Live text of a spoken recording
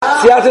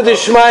Siyata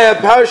Dishmaya,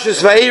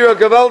 Parshas Vayira,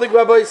 Gavaldik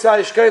Rabbi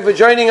Shkoy for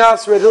joining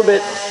us. We're a little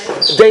bit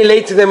a day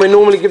later than we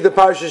normally give the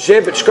Parshas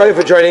here, but Shkoy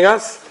for joining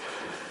us.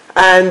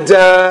 And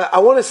I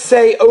want to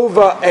say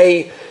over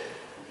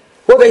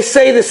what they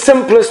say, the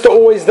simplest are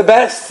always the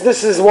best.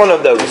 This is one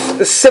of those.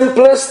 The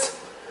simplest,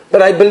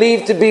 but I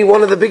believe to be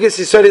one of the biggest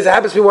yesodis. It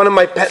happens to be one of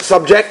my pet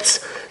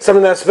subjects,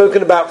 something that I've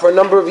spoken about for a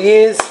number of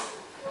years.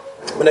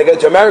 When I go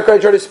to America, I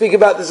try to speak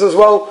about this as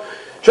well.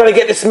 Trying to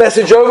get this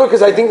message over,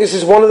 because I think this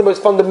is one of the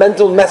most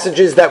fundamental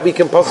messages that we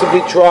can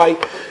possibly try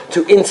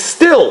to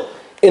instill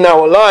in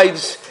our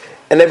lives,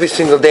 and every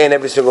single day and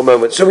every single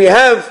moment. So we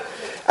have,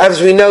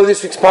 as we know,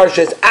 this week's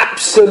parsha is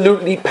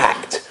absolutely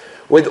packed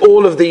with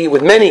most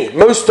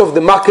of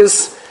the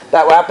makkahs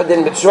that were happened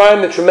in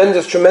Mitzrayim, the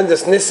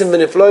tremendous nisim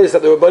and niflois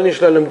that the Rabbanu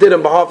Shalom did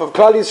on behalf of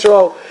Klal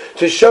Yisrael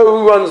to show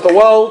who runs the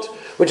world,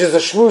 which is a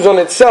shmuz on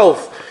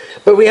itself.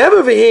 But we have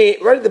over here,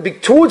 right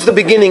at towards the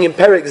beginning in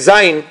Perek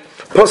Zayin,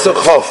 Pasuk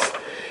Chof,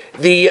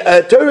 the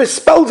Torah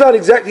spells out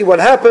exactly what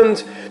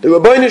happened. The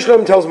Rabbanu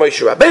Shalom tells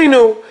Moshe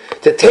Rabbeinu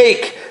to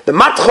take the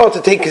matcha,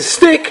 to take his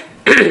stick,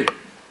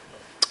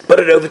 put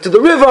it over to the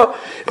river,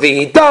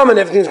 v'yidam, and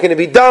everything's going to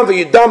be done.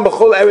 V'yidam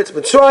b'chol eretz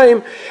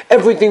Mitzrayim.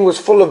 Everything was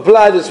full of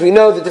blood, as we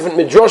know, the different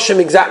midrashim,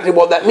 exactly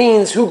what that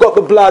means. Who got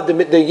the blood? The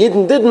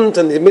Yidden didn't,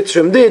 and the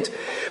Mitzrayim did.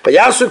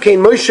 V'yasu kein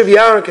Moshe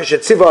v'Aaron kasher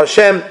tziva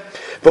Hashem.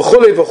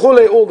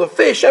 All the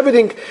fish,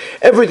 everything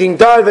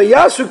died.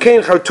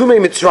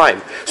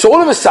 So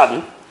all of a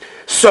sudden,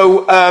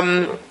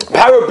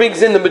 Pharaoh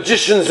brings in the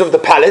magicians of the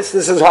palace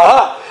and says,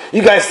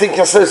 you guys think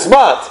you're so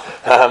smart.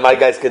 My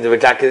guys can do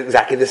exactly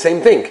the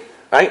same thing.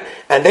 Right?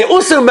 And they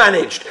also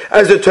managed,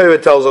 as the Torah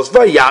tells us,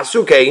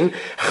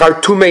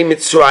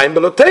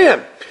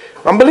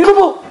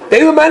 unbelievable.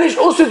 They were managed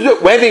also to do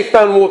it. Where they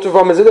found water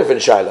from is a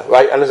different shaila,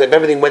 right? And as if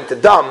everything went to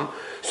dumb,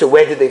 so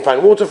where did they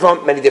find water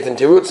from? Many different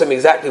terutzim,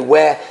 exactly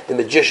where the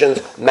magicians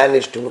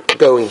managed to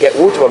go and get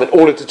water from in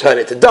order to turn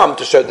it to dumb,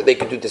 to show that they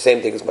could do the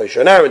same thing as Moshe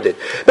and Aaron did.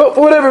 But for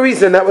whatever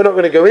reason that we're not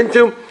going to go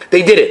into,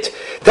 they did it.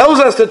 Tells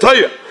us the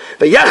Torah,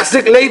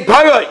 V'yachzik leib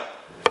Parai,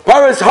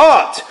 Parai's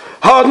heart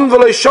hardened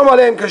v'lo shom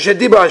aleim kasher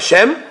diba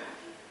Hashem,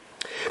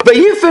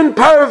 V'yifen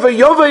Parai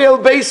v'yovei el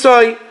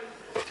beisai,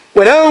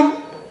 went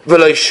home,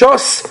 v'lo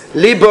shos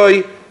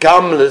liboy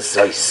gam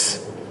l'zais.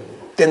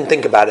 Didn't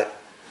think about it.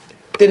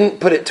 Didn't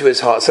put it to his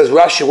heart. Says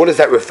Rashi, what is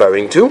that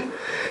referring to?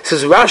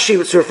 Says Rashi,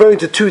 it's referring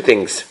to two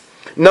things.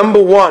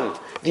 Number one,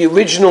 the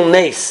original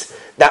nace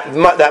that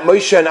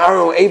Moshe and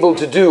Aaron were able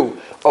to do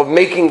of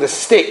making the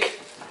stick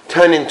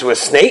turn into a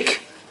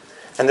snake.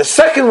 And the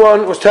second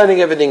one was turning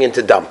everything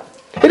into dung.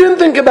 He didn't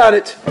think about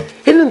it.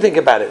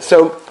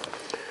 So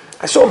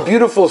I saw a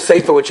beautiful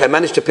sefer which I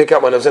managed to pick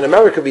up when I was in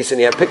America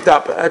recently. I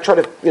try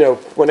to,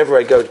 whenever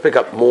I go, to pick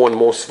up more and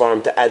more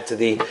svarim to add to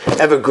the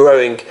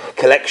ever-growing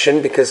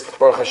collection, because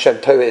Baruch Hashem,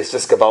 Torah is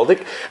just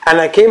gavaldik.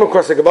 And I came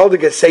across a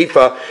gavaldik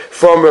sefer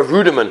from Rav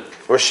Ruderman,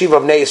 Rosh Yeshiva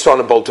of Bnei Yisrael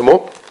in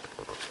Baltimore.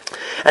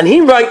 And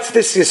he writes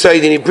this Yesod,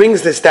 and he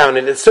brings this down,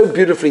 and it's so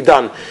beautifully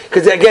done.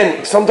 Because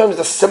again, sometimes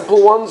the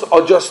simple ones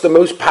are just the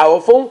most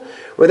powerful,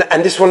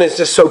 and this one is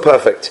just so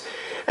perfect.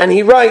 And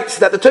he writes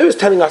that the Torah is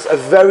telling us a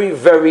very,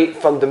 very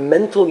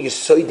fundamental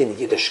Yesod in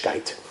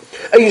Yiddishkeit.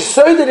 A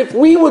Yesod that if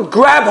we would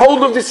grab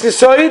hold of this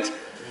Yesod,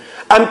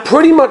 I'm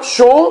pretty much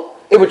sure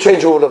it would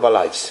change all of our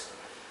lives.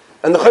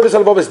 And the Chovos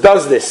HaLevavos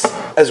does this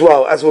as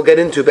well, as we'll get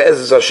into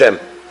Be'ezus Hashem.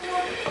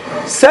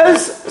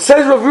 Says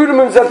Rav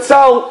Ruderman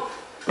Zatzal,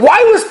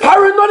 why was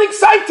Paro not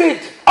excited?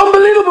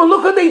 Unbelievable,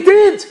 look what they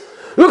did.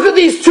 Look at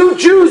these two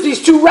Jews,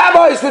 these two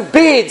rabbis with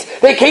beards.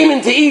 They came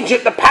into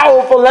Egypt, the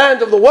powerful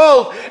land of the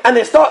world, and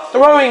they start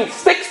throwing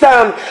sticks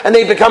down, and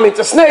they become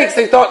into snakes.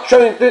 They start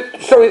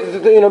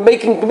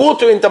making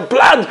water into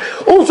blood.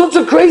 All sorts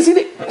of crazy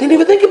things. They didn't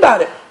even think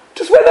about it.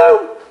 Just went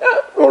home.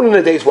 All in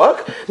a day's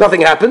work.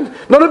 Nothing happened.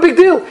 Not a big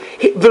deal.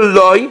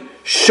 V'loi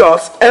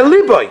shos el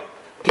liboy.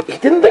 He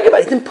didn't think about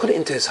it. He didn't put it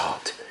into his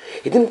heart.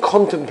 He didn't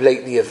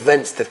contemplate the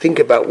events to think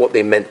about what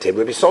they meant to him.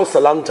 Rabbi Sol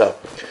Salanta,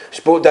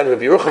 she brought down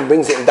Rabbi Yerucham,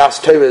 brings it in Das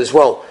Torah as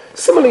well.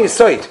 Similarly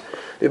aside,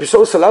 Rabbi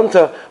Sol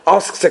Salanta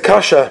asks a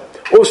kasha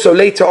also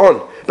later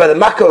on by the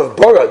Makkah of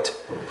Borod.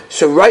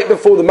 So right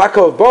before the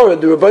Makkah of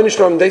Borod, the Rabbanu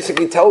Shalom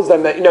basically tells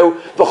them that,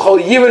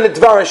 V'chol yireh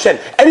l'dvar Hashem.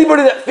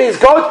 Anybody that fears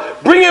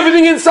God, bring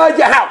everything inside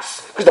your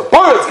house. Because the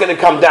Borod's going to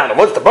come down. And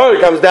once the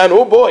Borod comes down,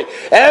 oh boy,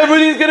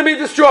 everything's going to be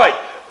destroyed.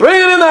 Bring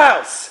it in the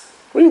house.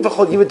 What do you mean,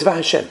 V'chol yireh l'dvar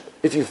Hashem?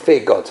 If you fear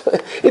God.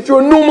 If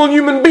you're a normal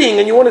human being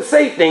and you want to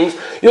say things,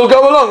 you'll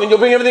go along and you'll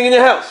bring everything in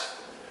your house.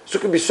 So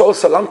it can be so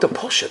salam to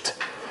posh it.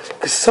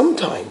 Because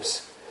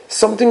sometimes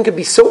something can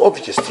be so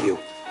obvious to you,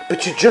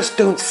 but you just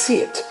don't see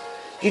it.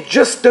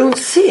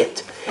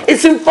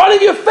 It's in front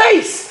of your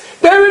face.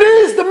 There it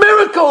is, the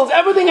miracles,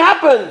 everything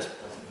happened.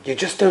 You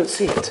just don't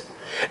see it.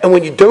 And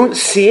when you don't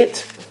see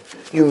it,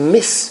 you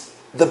miss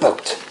the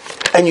boat.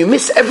 And you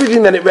miss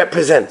everything that it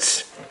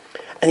represents.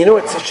 And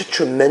it's such a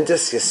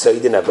tremendous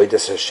yesod in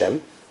Avodas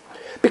Hashem,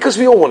 because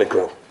we all want to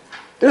grow.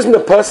 There isn't a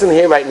person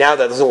here right now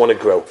that doesn't want to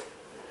grow.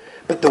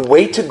 But the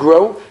way to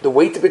grow, the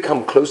way to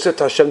become closer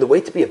to Hashem, the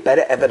way to be a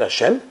better Eved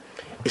Hashem,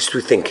 is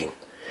through thinking.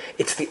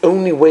 It's the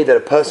only way that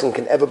a person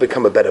can ever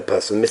become a better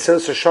person.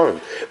 Mesilas Yesharim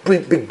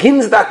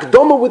begins the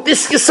Akdama with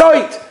this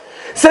Yesod.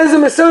 Says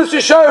in Mesilas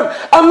Yesharim,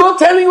 I'm not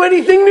telling you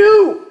anything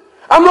new.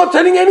 I'm not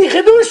telling you any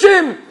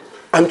Chidushim.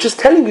 I'm just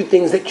telling you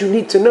things that you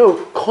need to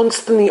know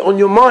constantly on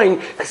your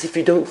mind, because if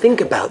you don't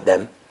think about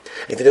them,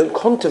 if you don't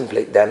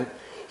contemplate them,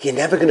 you're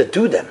never going to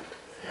do them.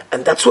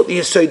 And that's what the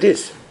Yesod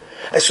is.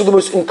 I saw the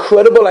most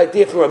incredible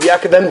idea from Rabbi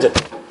Yaakov Emden.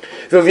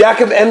 Rabbi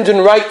Yaakov Emden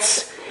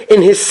writes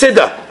in his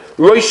Siddur,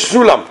 Rosh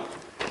Sulam,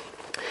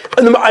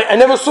 and I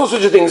never saw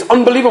such a thing, it's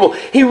unbelievable.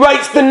 He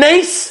writes the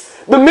nace,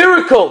 the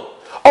miracle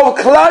of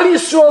Klal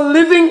Yisrael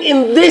living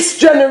in this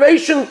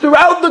generation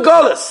throughout the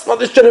Golus, not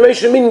this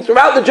generation, meaning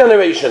throughout the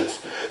generations,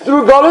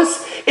 through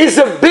Golus, is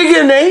a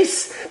bigger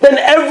nace than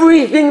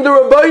everything the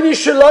Rabbeinu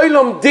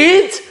Shalom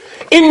did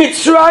in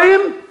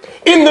Mitzrayim,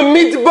 in the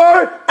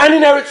Midbar, and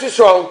in Eretz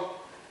Yisrael.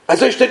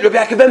 As I stated, Rabbi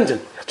Yaakov Emden.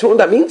 Do you know what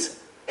that means?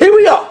 Here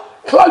we are,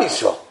 Klal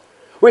Yisrael.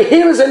 We're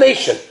here as a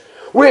nation.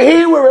 We're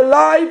here, we're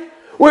alive.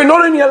 We're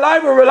not only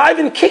alive, we're alive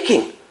and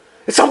kicking.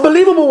 It's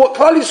unbelievable what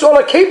Klal Yisrael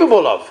are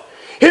capable of.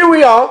 Here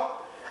we are,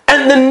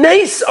 and the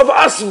nace of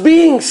us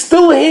being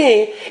still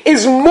here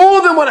is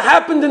more than what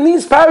happened in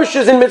these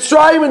parishes in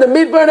Mitzrayim and the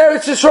Midbar and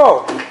Eretz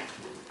Yisrael.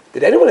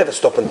 Did anyone ever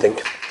stop and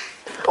think?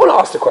 I want to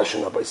ask the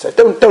question, Rabbi said.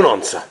 Don't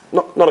answer.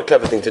 Not a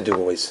clever thing to do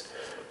always.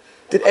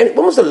 When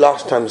was the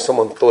last time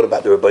someone thought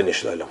about the Rabbeinu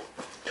Shalom?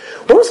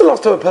 When was the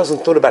last time a person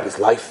thought about his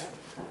life?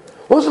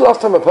 When was the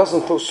last time a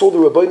person saw the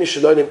Rabbeinu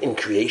Shalom in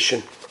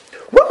creation?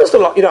 When was the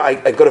last...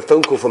 I got a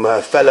phone call from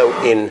a fellow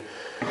in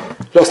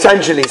Los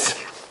Angeles,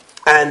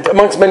 and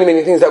amongst many,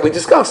 many things that we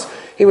discussed,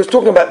 he was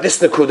talking about this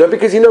Nakuda,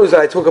 because he knows that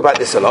I talk about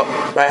this a lot.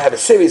 Right? I have a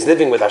series,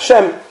 Living with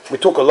Hashem. We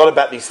talk a lot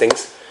about these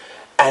things.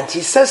 And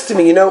he says to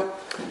me,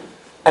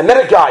 I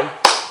met a guy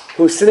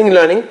who was sitting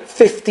learning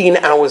 15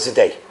 hours a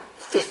day.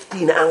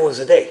 15 hours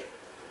a day.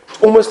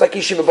 It's almost like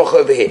Yeshiva Bocha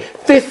over here.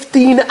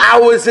 15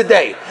 hours a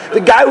day. The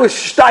guy was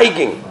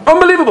steiging.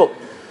 Unbelievable.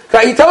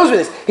 Right, he tells me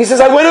this. He says,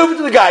 I went over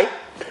to the guy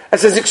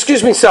and says,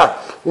 excuse me, sir,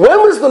 when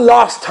was the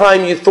last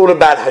time you thought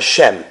about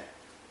Hashem?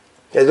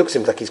 He looks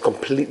at him like he's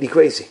completely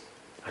crazy.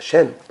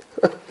 Hashem?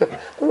 I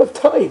don't have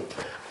time.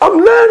 I'm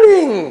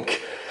learning.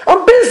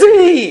 I'm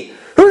busy.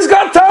 Who's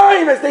got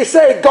time? As they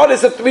say, God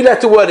is a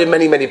 3-letter word in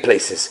many, many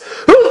places.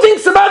 Who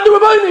thinks about the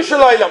Rabbeinu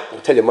Shalom?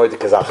 I'll tell you more,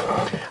 Kazakh.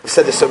 I've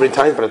said this so many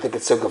times, but I think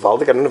it's so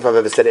gavaldic. I don't know if I've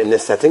ever said it in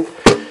this setting.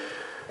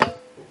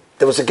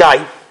 There was a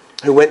guy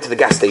who went to the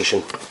gas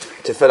station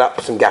to fill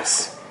up some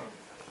gas.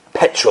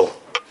 Petrol.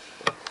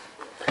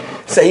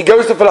 So he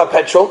goes to fill up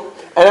petrol,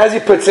 and as he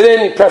puts it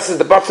in, he presses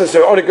the button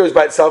so on it goes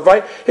by itself,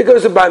 right? He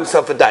goes to buy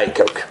himself a Diet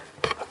Coke.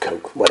 A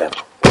Coke, whatever.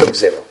 Coke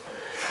Zero.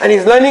 And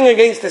he's leaning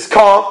against this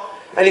car,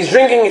 and he's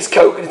drinking his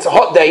Coke, and it's a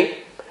hot day.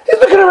 He's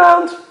looking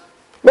around,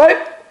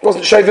 right?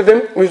 Wasn't shy of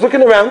him. He was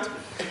looking around.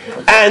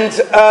 And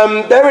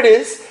there it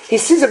is. He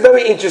sees a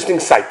very interesting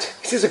sight.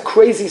 He sees a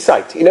crazy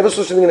sight. He never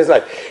saw something in his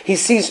life. He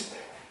sees,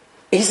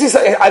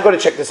 I've got to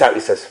check this out,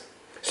 he says.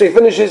 So he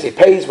finishes, he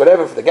pays,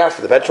 whatever, for the gas,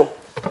 for the petrol.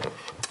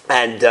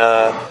 And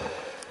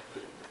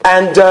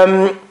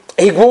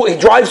he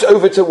drives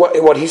over to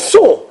what he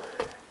saw.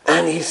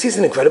 And he sees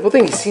an incredible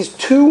thing. He sees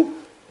 2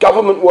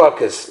 government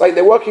workers, like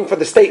they're working for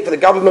the state, for the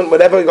government,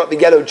 whatever, they've got the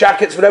yellow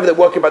jackets, whatever, they're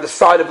working by the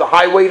side of the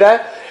highway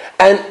there,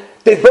 and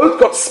they've both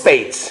got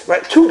spades,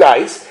 right? 2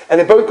 guys,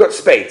 and they both got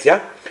spades,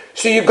 yeah?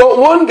 So you've got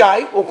one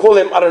guy, we'll call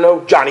him, I don't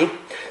know, Johnny.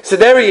 So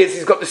there he is,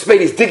 he's got the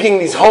spade, he's digging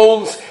these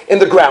holes in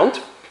the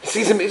ground. He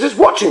sees him, he's just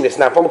watching this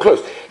now from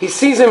close. He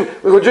sees him,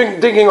 we're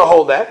digging a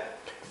hole there.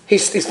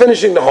 He's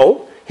finishing the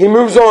hole. He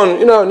moves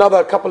on,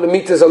 another couple of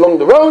meters along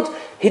the road.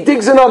 He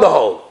digs another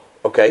hole,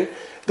 okay?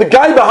 The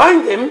guy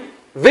behind him,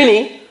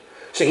 Vinny,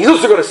 so he's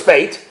also got a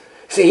spade.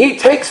 So he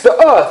takes the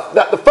earth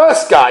that the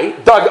first guy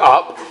dug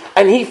up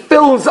and he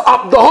fills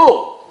up the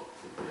hole.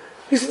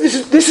 He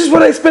said, this is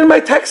what I spend my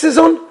taxes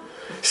on?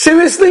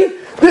 Seriously?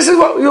 This is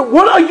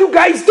what are you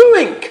guys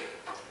doing?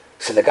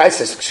 So the guy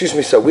says, excuse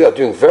me, sir, we are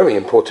doing very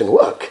important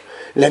work.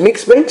 Let me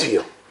explain to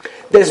you.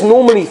 There's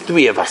normally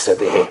 3 of us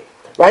over here,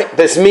 right?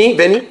 There's me,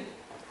 Vinny,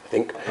 I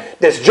think.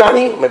 There's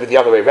Johnny, maybe the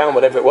other way around,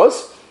 whatever it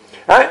was.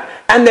 Right?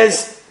 And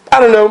there's, I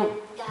don't know,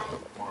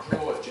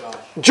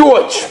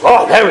 George.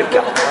 Oh, there we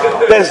go.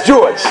 There's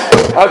George.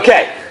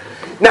 Okay.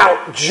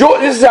 Now,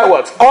 this is how it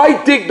works.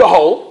 I dig the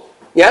hole.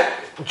 Yeah.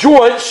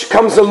 George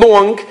comes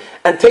along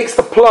and takes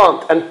the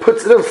plant and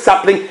puts a little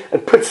sapling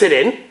and puts it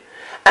in.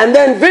 And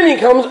then Vinny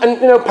comes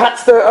and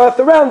pats the earth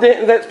around it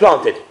and then it's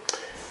planted.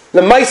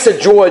 The Maisa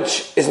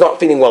George is not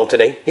feeling well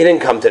today. He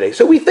didn't come today.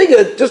 So we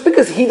figured just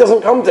because he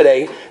doesn't come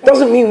today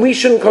doesn't mean we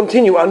shouldn't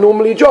continue our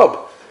normally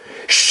job.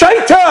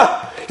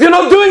 Shaita! If you're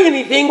not doing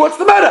anything, what's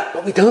the matter?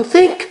 But we don't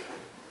think.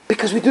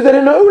 Because we do that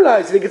in our own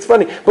lives. I think it's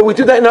funny. But we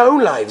do that in our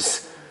own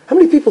lives. How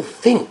many people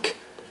think?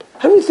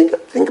 How many think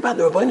about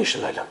the Rabbeinu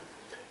Shalom?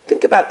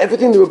 Think about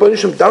everything the Rabbeinu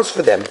Shalom does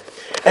for them.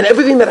 And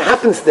everything that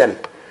happens to them.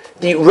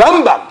 The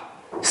Rambam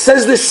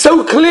says this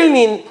so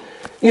clearly in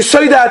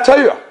Yesod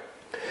HaTorah.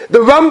 The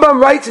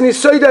Rambam writes in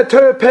Yesod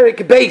HaTorah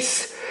Perek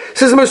Beis.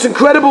 Says the most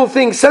incredible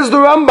thing. Says the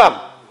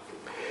Rambam.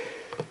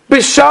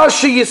 B'shah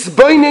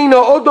sheyisboinei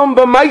odom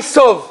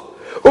b'maisov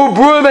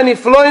ubruv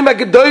anifloim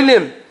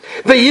agedolim.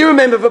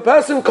 Remember, if a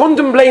person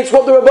contemplates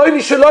what the Rabbeinu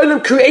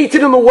Shalom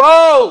created in the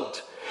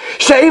world,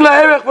 she'ein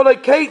la'erech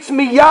v'lokates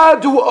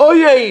miyad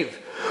u'oyev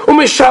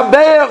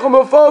u'mishaber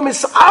u'mafo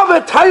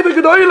mis'avet taiva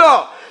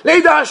gedola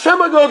leida Hashem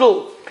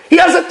agadol. He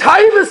has a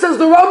taiva, says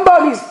the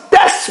Rambam. He's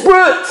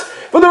desperate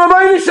for the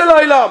Rabbeinu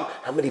Shalom.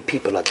 How many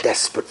people are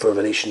desperate for a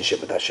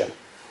relationship with Hashem?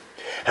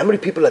 How many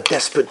people are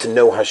desperate to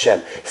know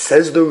Hashem?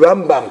 Says the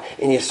Rambam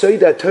in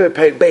Yesoida Torah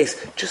Perek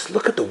Beis. Just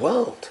look at the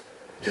world.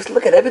 Just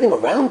look at everything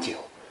around you.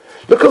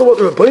 Look at what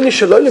the Rabbeinu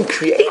Shalom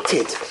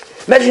created.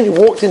 Imagine you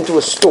walked into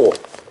a store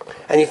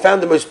and you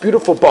found the most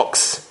beautiful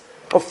box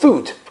of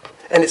food,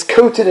 and it's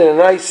coated in a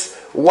nice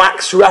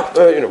wax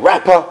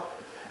wrapper,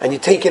 and you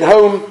take it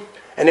home,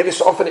 and every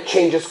so often it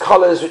changes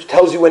colors, which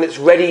tells you when it's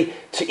ready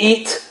to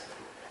eat.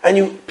 And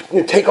you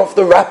take off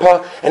the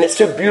wrapper, and it's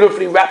so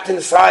beautifully wrapped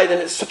inside,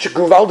 and it's such a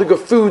gewaldig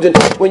of food. And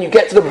when you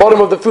get to the bottom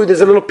of the food,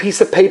 there's a little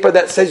piece of paper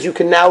that says you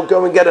can now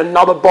go and get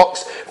another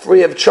box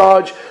free of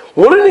charge.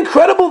 What an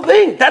incredible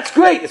thing! That's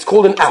great. It's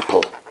called an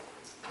apple.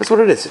 That's what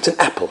it is. It's an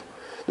apple.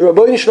 The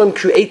Rabbeinu Shalom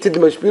created the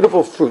most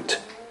beautiful fruit,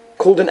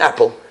 called an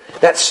apple.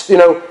 That's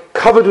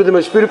covered with the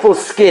most beautiful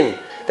skin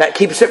that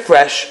keeps it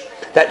fresh,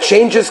 that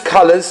changes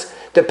colors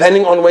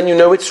depending on when you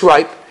know it's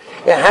ripe.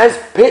 It has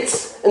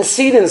pits and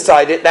seed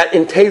inside it that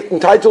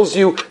entitles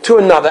you to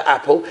another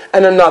apple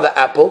and another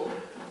apple.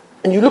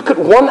 And you look at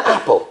one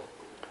apple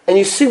and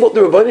you see what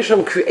the Rabbeinu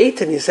Shalom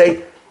created, and you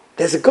say,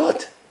 there's a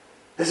God.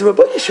 There's a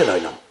Rabbeinu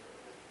Shalom.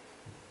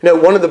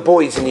 One of the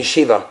boys in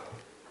yeshiva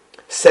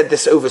said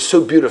this over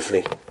so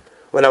beautifully.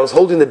 When I was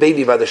holding the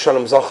baby by the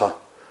Shalom Zocha,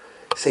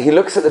 so he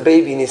looks at the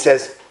baby and he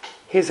says,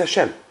 here's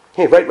Hashem.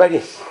 Here, right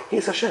here.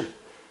 Here's Hashem.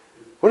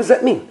 What does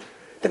that mean?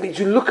 That means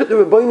you look at the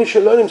Rabbeinu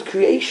Shalom's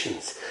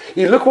creations.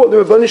 You look at what the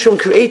Rabbeinu Shalom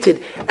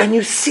created, and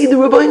you see the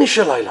Rabbeinu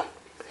Shalom.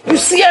 You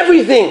see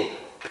everything.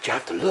 But you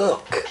have to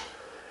look.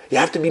 You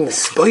have to be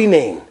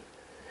mispoining.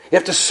 You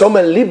have to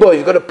soma libo.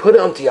 You've got to put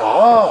it onto your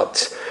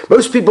heart.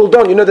 Most people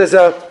don't.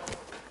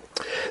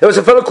 There was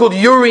a fellow called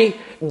Yuri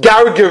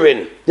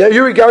Gagarin. Yeah,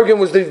 Yuri Gagarin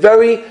was the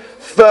very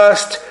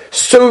first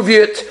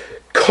Soviet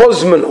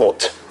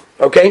cosmonaut.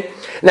 Okay?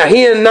 Now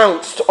he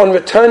announced on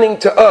returning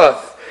to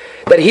Earth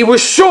that he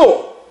was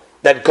sure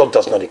that God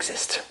does not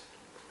exist.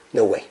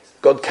 No way.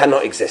 God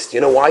cannot exist.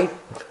 You know why?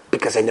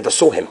 Because I never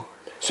saw him.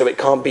 So it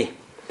can't be.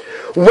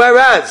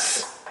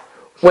 Whereas,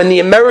 when the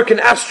American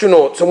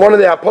astronauts on one of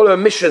their Apollo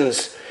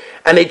missions,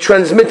 and they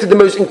transmitted the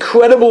most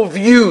incredible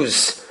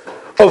views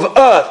of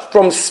Earth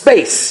from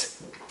space,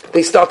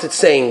 they started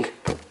saying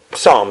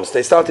psalms.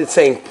 They started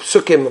saying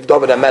psukim of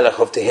David HaMelech,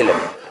 of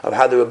Tehillim, of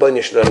how the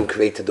Rabbeinu Shalom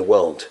created the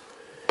world.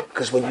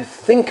 Because when you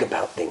think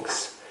about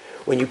things,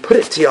 when you put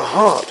it to your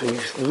heart, when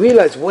you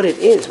realize what it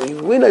is, when you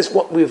realize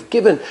what we've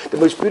given, the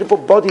most beautiful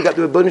body that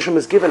the Rebbeinu Shalom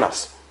has given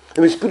us,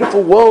 the most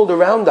beautiful world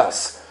around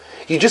us,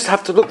 you just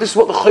have to look. This is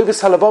what the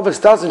Chovis Halavavas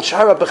does in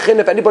Shara Bechina.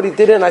 If anybody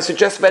did it, and I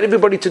suggest for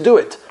everybody to do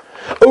it,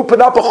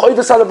 open up a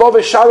Chovis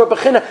Halavavas Shara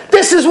Bechina.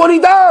 This is what he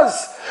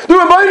does. The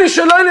Rebbeinu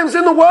Shalom is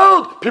in the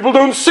world. People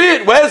don't see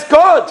it. Where's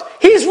God?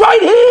 He's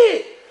right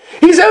here.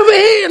 He's over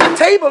here in a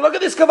table. Look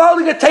at this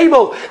Kavaldiga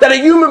table that a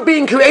human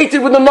being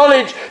created with the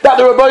knowledge that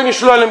the Rebbeinu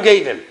Shalom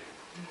gave him.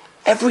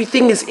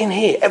 Everything is in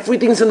here.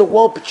 Everything's in the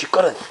world, but you've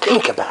got to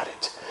think about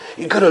it.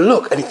 You've got to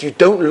look. And if you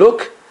don't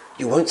look,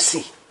 you won't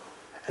see.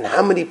 And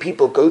how many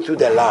people go through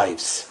their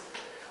lives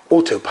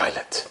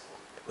autopilot?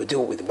 We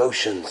do it with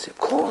emotions. Of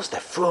course, they're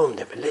frum,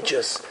 they're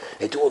religious,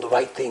 they do all the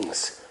right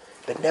things.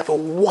 But never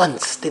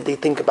once did they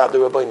think about the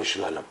Rabbeinu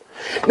Shalom.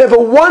 Never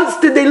once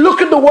did they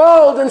look at the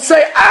world and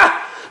say,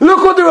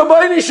 look what the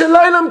Rabbeinu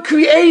Shalom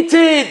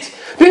created.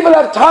 People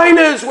have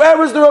tainas. Where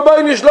was the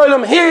Rabbeinu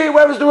Shalom here?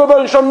 Where was the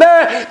Rabbeinu Shalom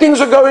there?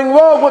 Things are going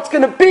wrong. What's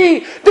going to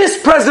be?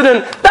 This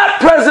president, that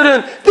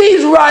president,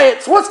 these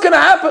riots. What's going to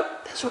happen?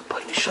 There's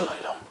Rabbeinu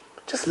Shalom.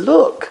 Just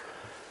look.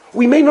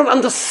 We may not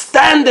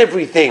understand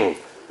everything,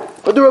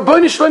 but the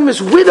Rabbeinu Shalom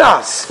is with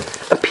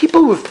us. And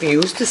people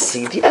refuse to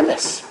see the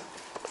emes.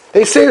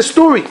 They say a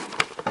story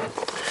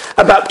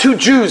about two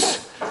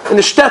Jews in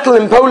the shtetl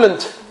in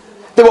Poland.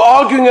 They were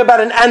arguing about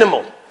an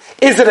animal.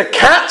 Is it a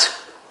cat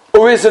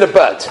or is it a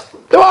bird?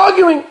 They were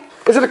arguing.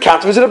 Is it a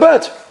cat or is it a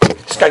bird?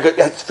 This guy goes,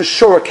 it's for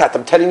sure a cat.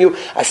 I'm telling you,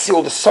 I see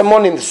all the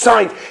someone in the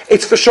side.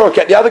 It's for sure a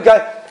cat. The other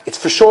guy, it's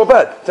for sure a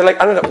bird. They're like,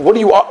 I don't know. What are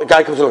you? The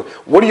guy comes along.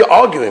 What are you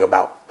arguing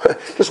about?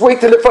 Just wait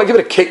till it flies. Give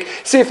it a kick.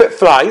 See if it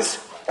flies,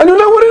 and you'll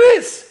know what it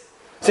is.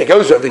 So he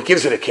goes over, he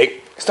gives it a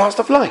kick, starts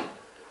to fly.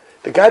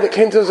 The guy that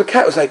came to us as a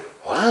cat was like,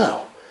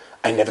 wow,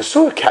 I never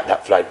saw a cat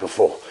that flied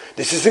before.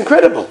 This is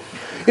incredible.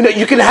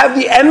 You can have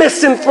the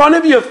emes in front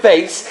of your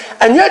face,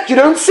 and yet you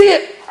don't see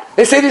it.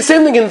 They say the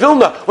same thing in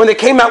Vilna when they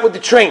came out with the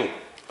train.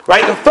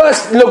 Right? The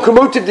first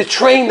locomotive, the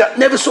train that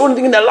never saw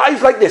anything in their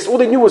lives like this. All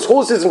they knew was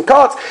horses and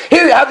carts.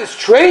 Here you have this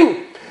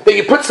train that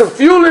you put some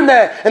fuel in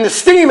there and the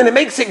steam and it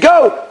makes it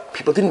go.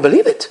 People didn't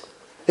believe it.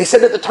 They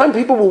said at the time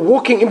people were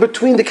walking in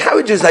between the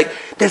carriages like,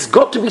 there's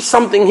got to be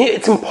something here.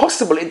 It's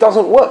impossible. It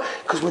doesn't work.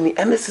 Because when the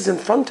emes is in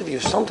front of you,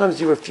 sometimes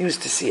you refuse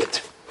to see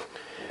it.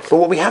 But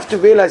what we have to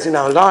realize in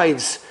our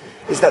lives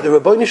is that the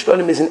Ribono Shel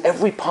Olam is in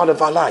every part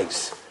of our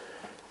lives.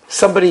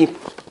 Somebody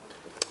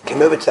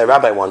came over to their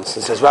rabbi once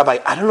and says, Rabbi,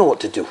 I don't know what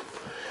to do.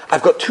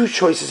 I've got two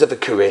choices of a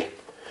career.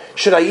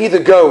 Should I either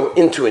go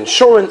into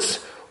insurance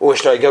or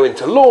should I go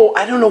into law?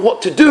 I don't know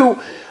what to do.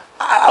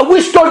 I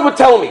wish God would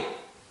tell me.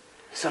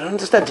 He said, I don't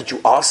understand. Did you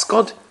ask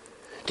God?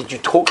 Did you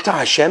talk to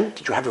Hashem?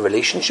 Did you have a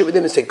relationship with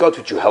him and say, God,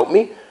 would you help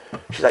me?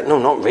 She's like, no,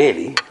 not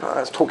really.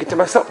 I was talking to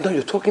myself. No,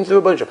 you're talking to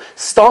the Ribono Shel Olam.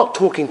 Start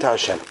talking to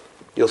Hashem.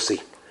 You'll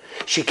see.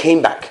 She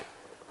came back.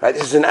 Right?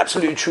 This is an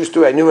absolutely true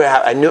story. I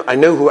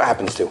know who it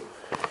happens to.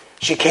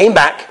 She came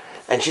back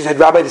and she said,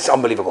 Rabbi, this is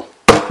unbelievable.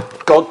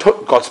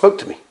 God spoke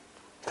to me.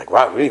 Like,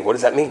 wow, really? What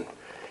does that mean?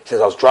 He says,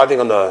 I was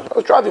driving on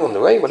the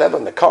way, whatever,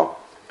 in the car,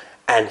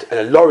 and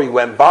a lorry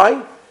went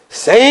by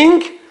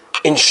saying,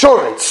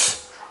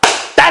 insurance.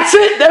 That's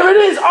it, there it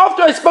is.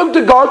 After I spoke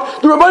to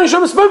God, the Ribono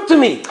Shel Olam spoke to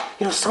me.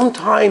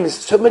 Sometimes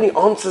so many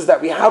answers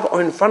that we have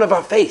are in front of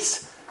our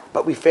face,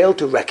 but we fail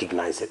to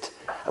recognize it,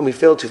 and we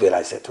fail to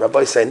realize it. The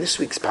Rabbi is saying this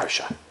week's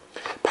Parsha,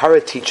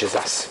 Parah teaches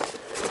us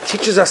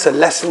a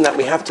lesson that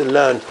we have to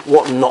learn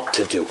what not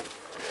to do.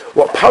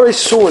 What Parah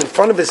saw in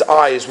front of his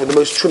eyes were the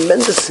most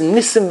tremendous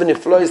nisim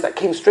v'niflois that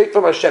came straight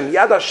from Hashem,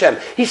 Yad Hashem.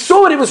 He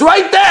saw it was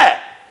right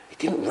there. He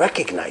didn't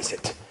recognize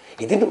it.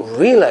 He didn't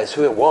realize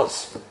who it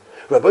was.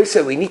 Rabbi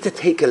said we need to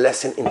take a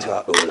lesson into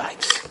our own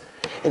lives.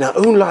 In our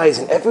own lives,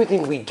 in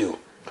everything we do,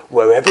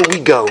 wherever we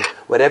go,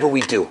 whatever we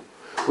do,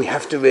 we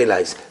have to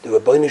realize the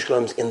Ribono Shel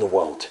Olam's in the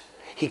world.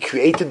 He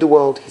created the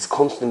world. He's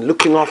constantly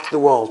looking after the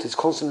world. He's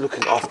constantly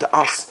looking after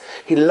us.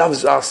 He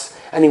loves us.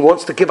 And he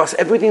wants to give us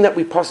everything that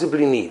we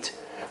possibly need.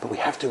 But we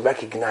have to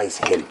recognize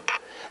him.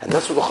 And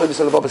that's what the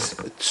Chodesh Salababa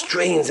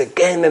strains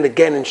again and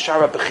again in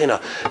Shara Bechina.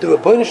 The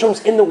Ribono Shel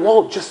Olam's in the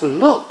world. Just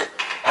look.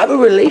 Have a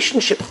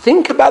relationship.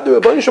 Think about the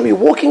Ribono Shel Olam. You're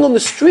walking on the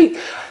street.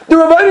 The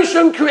Ribono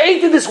Shel Olam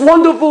created this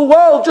wonderful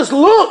world. Just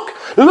look.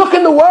 Look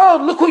in the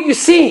world. Look what you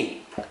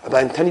see. But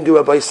I'm telling you,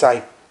 Rabbi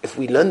Sai, if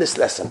we learn this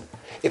lesson,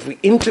 if we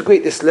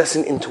integrate this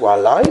lesson into our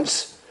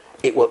lives,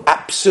 it will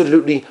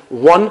absolutely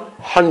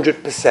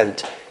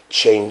 100%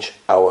 change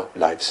our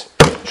lives.